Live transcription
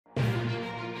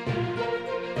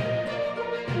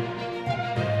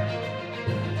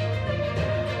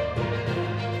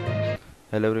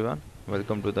Hello everyone,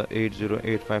 welcome to the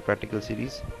 8085 practical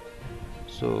series.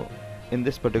 So in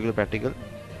this particular practical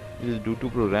we will do two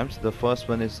programs. The first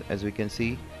one is, as we can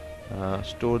see,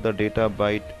 store the data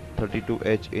byte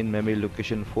 32H in memory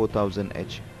location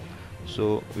 4000H.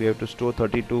 So we have to store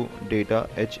 32 data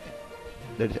H,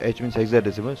 that is H means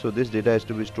hexadecimal, so this data has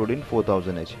to be stored in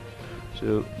 4000H.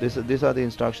 So these are the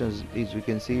instructions. As we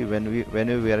can see,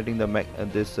 whenever we are writing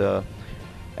this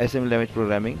assembly language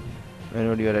programming,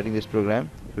 whenever you are writing this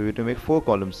program, we have to make 4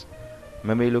 columns: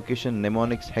 memory location,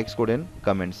 mnemonics, hex code, and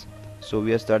comments. So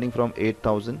we are starting from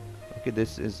 8000. Okay,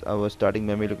 this is our starting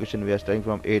memory location. We are starting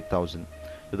from 8000.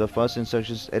 So the first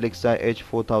instruction is LXI H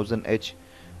 4000H.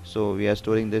 So we are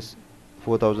storing this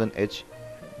 4000H.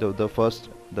 This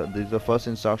is the first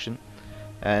instruction,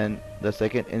 and the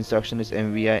second instruction is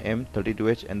MVI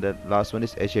M32H, and the last one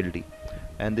is HLD.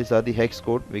 And these are the hex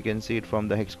code. We can see it from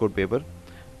the hex code paper.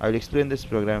 I will explain this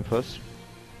program first.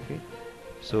 Okay,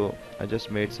 so I just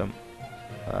made some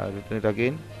written it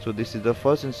again. So this is the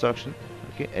first instruction.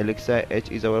 Okay, LXI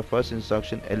H is our first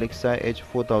instruction, LXI H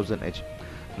 4000H.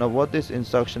 Now what this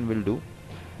instruction will do,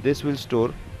 this will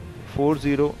store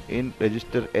 40 in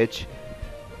register H.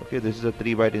 Okay, this is a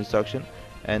 3-byte instruction,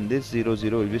 and this 00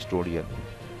 will be stored here.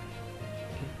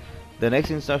 Okay. The next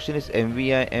instruction is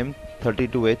MVI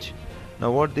M32H.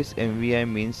 Now what this MVI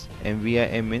means,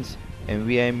 MVI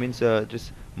means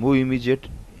just move immediate.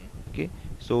 Okay,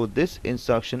 so this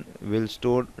instruction will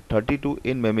store 32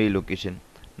 in memory location.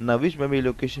 Now which memory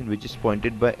location? Which is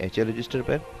pointed by HL register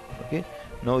pair. Okay,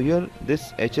 now here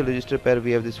this HL register pair,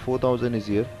 we have this 4000 is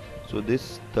here, so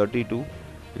this 32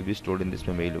 will be stored in this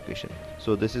memory location.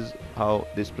 So this is how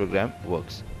this program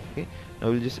works. Okay, now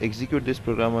we'll just execute this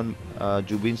program on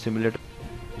Jubin simulator.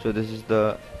 So this is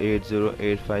the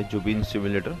 8085 Jubin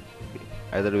simulator. Okay.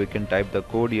 Either we can type the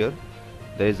code here.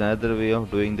 There is another way of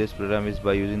doing this program is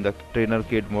by using the trainer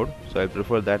kit mode, so I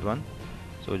prefer that one.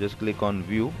 So just click on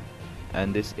view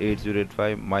and this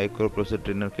 8085 microprocessor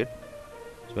trainer kit.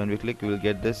 So when we click, we will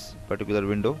get this particular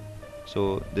window.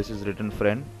 So this is written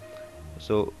friend.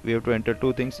 So we have to enter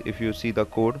two things. If you see the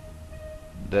code,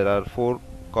 there are 4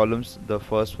 columns. The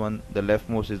first one, the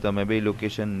leftmost, is the memory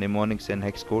location, mnemonics, and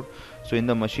hex code. So in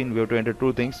the machine we have to enter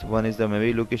two things. One is the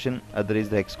memory location, other is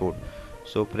the hex code.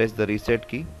 So press the reset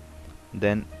key,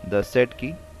 then the set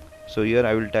key. So here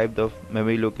I will type the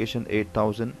memory location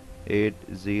 8000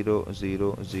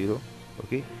 8000.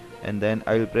 Okay, and then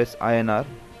I will press INR.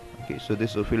 Okay, so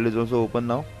this field is also open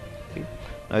now. Okay,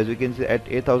 now as you can see, at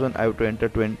 8000 I have to enter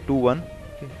 21.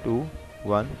 Okay,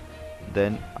 21,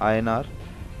 then INR,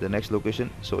 the next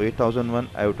location. So 8001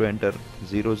 I have to enter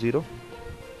 00.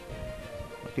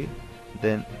 Okay,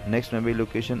 then next memory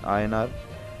location INR,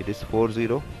 it is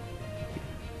 40. Okay.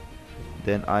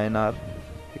 Then INR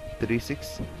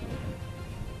 36,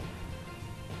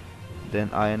 then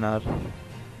INR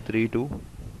 32,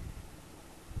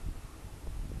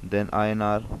 then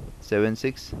INR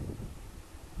 76,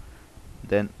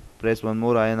 then press one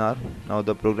more INR. Now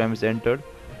the program is entered.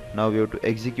 Now we have to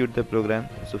execute the program.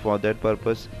 So for that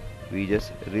purpose we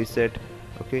just reset.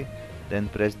 Okay, then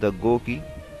press the go key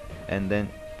and then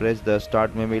press the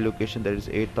start memory location, that is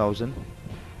 8000,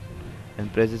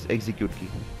 and press this execute key.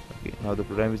 Okay, now the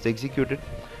program is executed.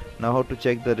 Now how to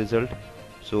check the result?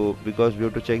 So because we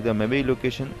have to check the memory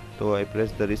location, so I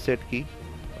press the reset key.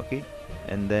 Okay,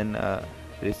 and then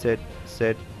reset,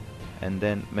 set, and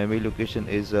then memory location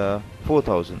is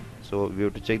 4000. So we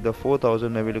have to check the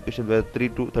 4000 memory location where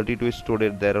 32 is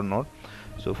stored there or not.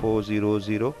 So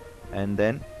 400, and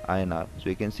then INR.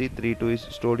 So you can see 32 is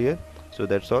stored here. So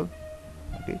that's all.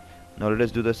 Okay, now let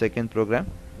us do the second program.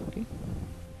 Okay,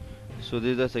 so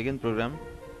this is the second program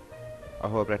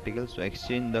of our practical. So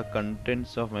exchange the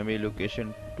contents of memory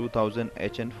location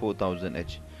 2000H and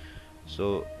 4000H.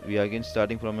 So we are again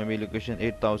starting from memory location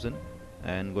 8000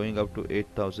 and going up to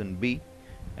 8000B,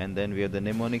 and then we have the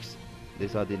mnemonics.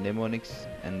 These are the mnemonics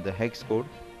and the hex code.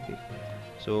 Okay,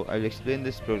 so I'll explain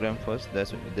this program first,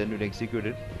 then we'll execute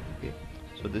it. Okay,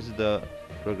 so this is the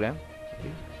program.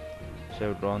 Okay,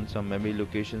 so I've drawn some memory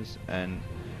locations, and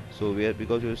so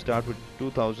because we will start with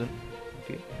 2000.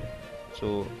 Okay,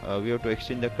 so we have to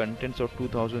exchange the contents of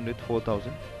 2000 with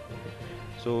 4000. Okay.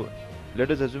 So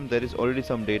let us assume there is already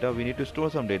some data. We need to store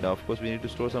some data. Of course we need to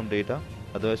store some data,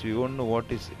 otherwise we won't know what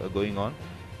is going on.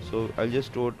 So I'll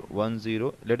just store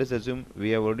 10. Let us assume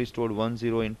we have already stored 10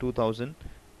 in 2000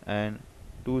 and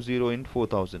 20 in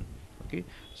 4000. Okay,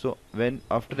 so when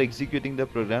after executing the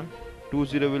program,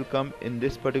 20 will come in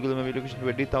this particular memory location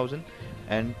 20,000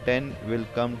 and 10 will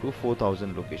come to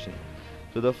 4000 location.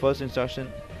 So the first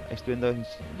instruction, explain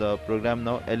the program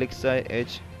now. LXI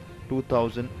H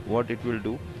 2000, what it will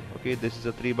do. Okay, this is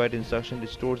a 3-byte instruction. It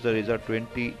stores the result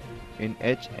 20 in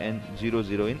H and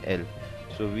 00 in L.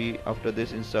 So we, after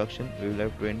this instruction, we will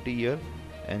have 20 here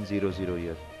and 00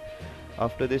 here.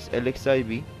 After this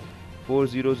LXIB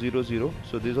 4000,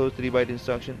 so this was 3-byte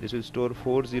instruction. This will store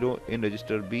 40 in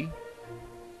register B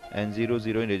and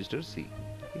 00 in register C.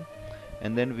 Okay.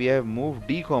 And then we have move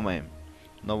D, M.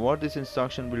 Now what this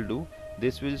instruction will do,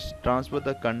 this will transfer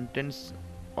the contents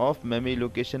of memory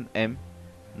location M.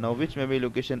 Now which memory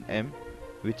location M?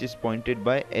 Which is pointed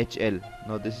by HL.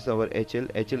 Now this is our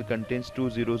HL. HL contains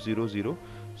 2000.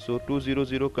 So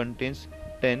 200 contains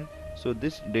 10. So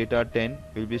this data 10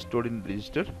 will be stored in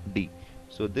register D.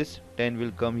 So this 10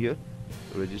 will come here,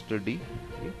 register D.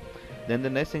 Okay. Then the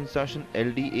next instruction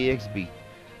LDAXB.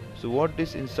 So what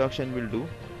this instruction will do,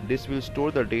 this will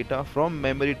store the data from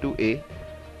memory to A,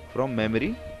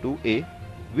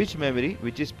 which memory,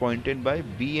 which is pointed by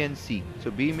B and C.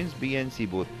 So B means B and C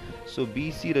both. So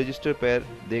BC register pair,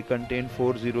 they contain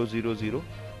 4000.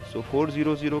 So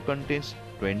 400 contains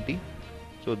 20.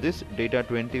 So this data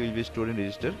 20 will be stored in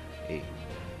register A. Okay.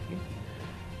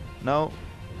 Now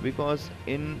because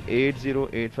in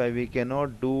 8085 we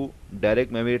cannot do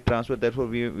direct memory transfer, therefore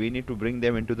we need to bring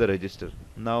them into the register.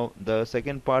 Now the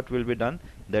second part will be done,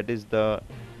 that is the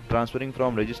transferring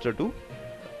from register to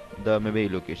the memory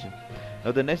location.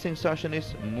 Now the next instruction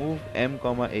is move M,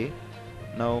 A.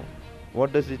 Now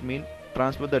what does it mean?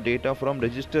 Transfer the data from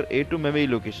register A to memory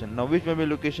location. Now which memory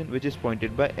location? Which is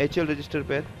pointed by HL register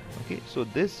pair. Okay, so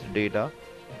this data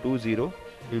 20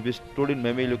 will be stored in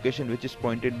memory location which is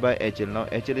pointed by HL. Now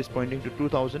HL is pointing to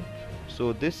 2000.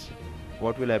 So this,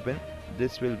 what will happen?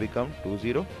 This will become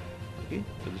 20. Okay,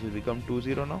 so this will become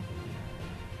 20 now.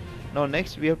 Now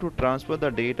next we have to transfer the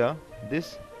data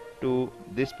this to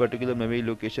this particular memory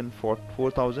location for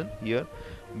 4000 here,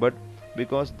 but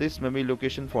because this memory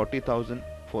location 4000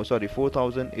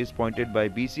 4000 is pointed by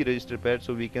BC register pair,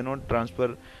 so we cannot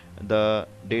transfer the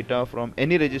data from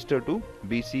any register to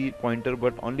BC pointer,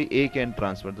 but only A can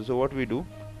transfer. So what we do,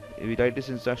 we write this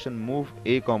instruction move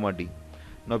A, D.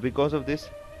 Now because of this,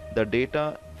 the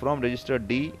data from register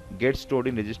D gets stored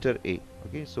in register A.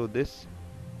 Okay, so this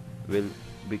will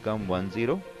become 10.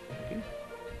 Okay.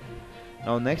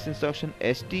 Now next instruction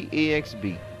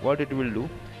STAXB, what it will do,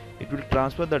 it will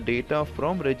transfer the data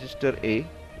from register A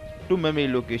to memory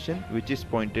location which is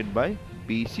pointed by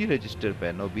BC register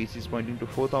pair. Now BC is pointing to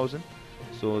 4000,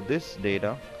 so this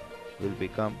data will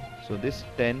become, so this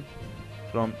 10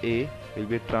 from A will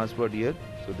be transferred here.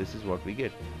 So this is what we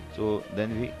get. So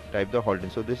then we type the halt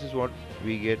in. So this is what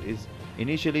we get is,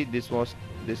 initially this was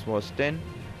 10,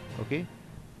 okay,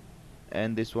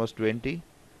 and this was 20.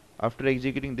 After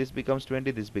executing, this becomes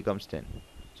 20, this becomes 10.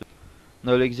 So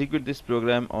now we'll execute this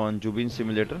program on Jubin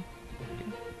simulator.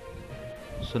 Okay.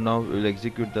 So now we will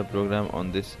execute the program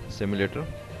on this simulator.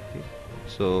 Okay.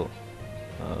 So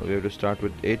we have to start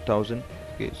with 8000.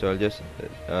 Okay, so I'll just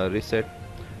reset.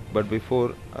 But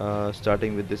before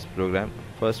starting with this program,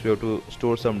 first we have to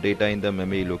store some data in the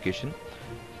memory location.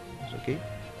 Okay,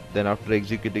 then after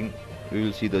executing we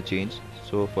will see the change.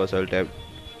 So first I'll type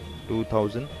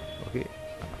 2000, okay,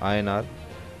 INR.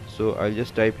 So I'll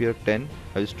just type here 10.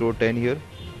 I'll store 10 here,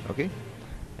 okay,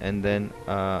 and then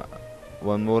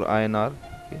one more INR.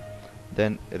 Okay,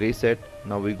 then reset.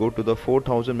 Now we go to the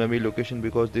 4000 memory location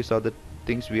because these are the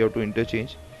things we have to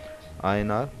interchange.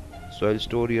 INR. So I'll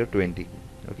store here 20.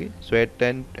 Okay, so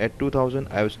at 2000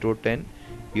 I have stored 10.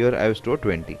 Here I have stored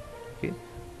 20. Okay,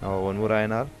 now one more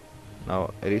INR.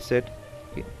 Now reset.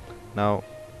 Okay, now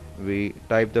we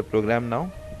type the program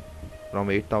now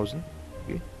from 8000.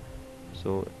 Okay,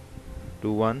 so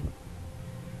 21.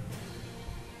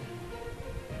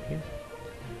 Okay,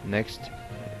 next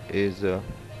is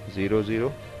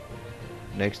 00.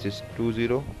 Next is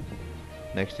 20.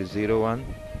 Next is 01.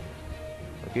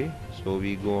 Okay, so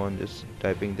we go on just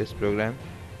typing this program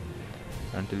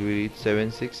until we reach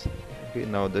 76. Okay,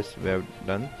 now this we have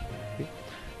done. Okay,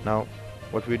 now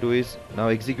what we do is now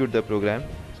execute the program.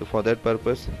 So for that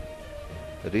purpose,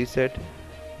 reset,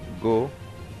 go.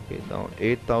 Okay, now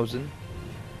 8000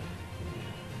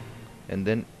 and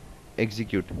then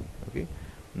execute. Okay,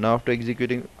 now after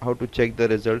executing, how to check the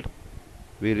result?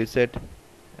 We reset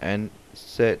and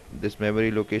set this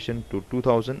memory location to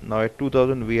 2000. Now at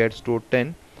 2000 we had stored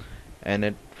 10 and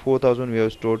at 4000 we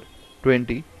have stored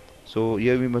 20. So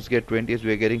here we must get 20 as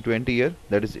we are getting 20 here.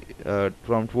 That is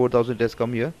from 4000 it has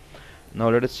come here. Now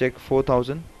let us check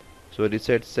 4000. So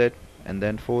reset, set, and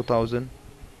then 4000.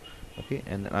 Okay,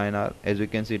 and INR, as you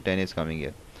can see 10 is coming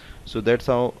here. So that's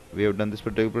how we have done this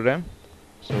particular program.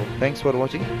 So thanks for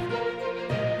watching.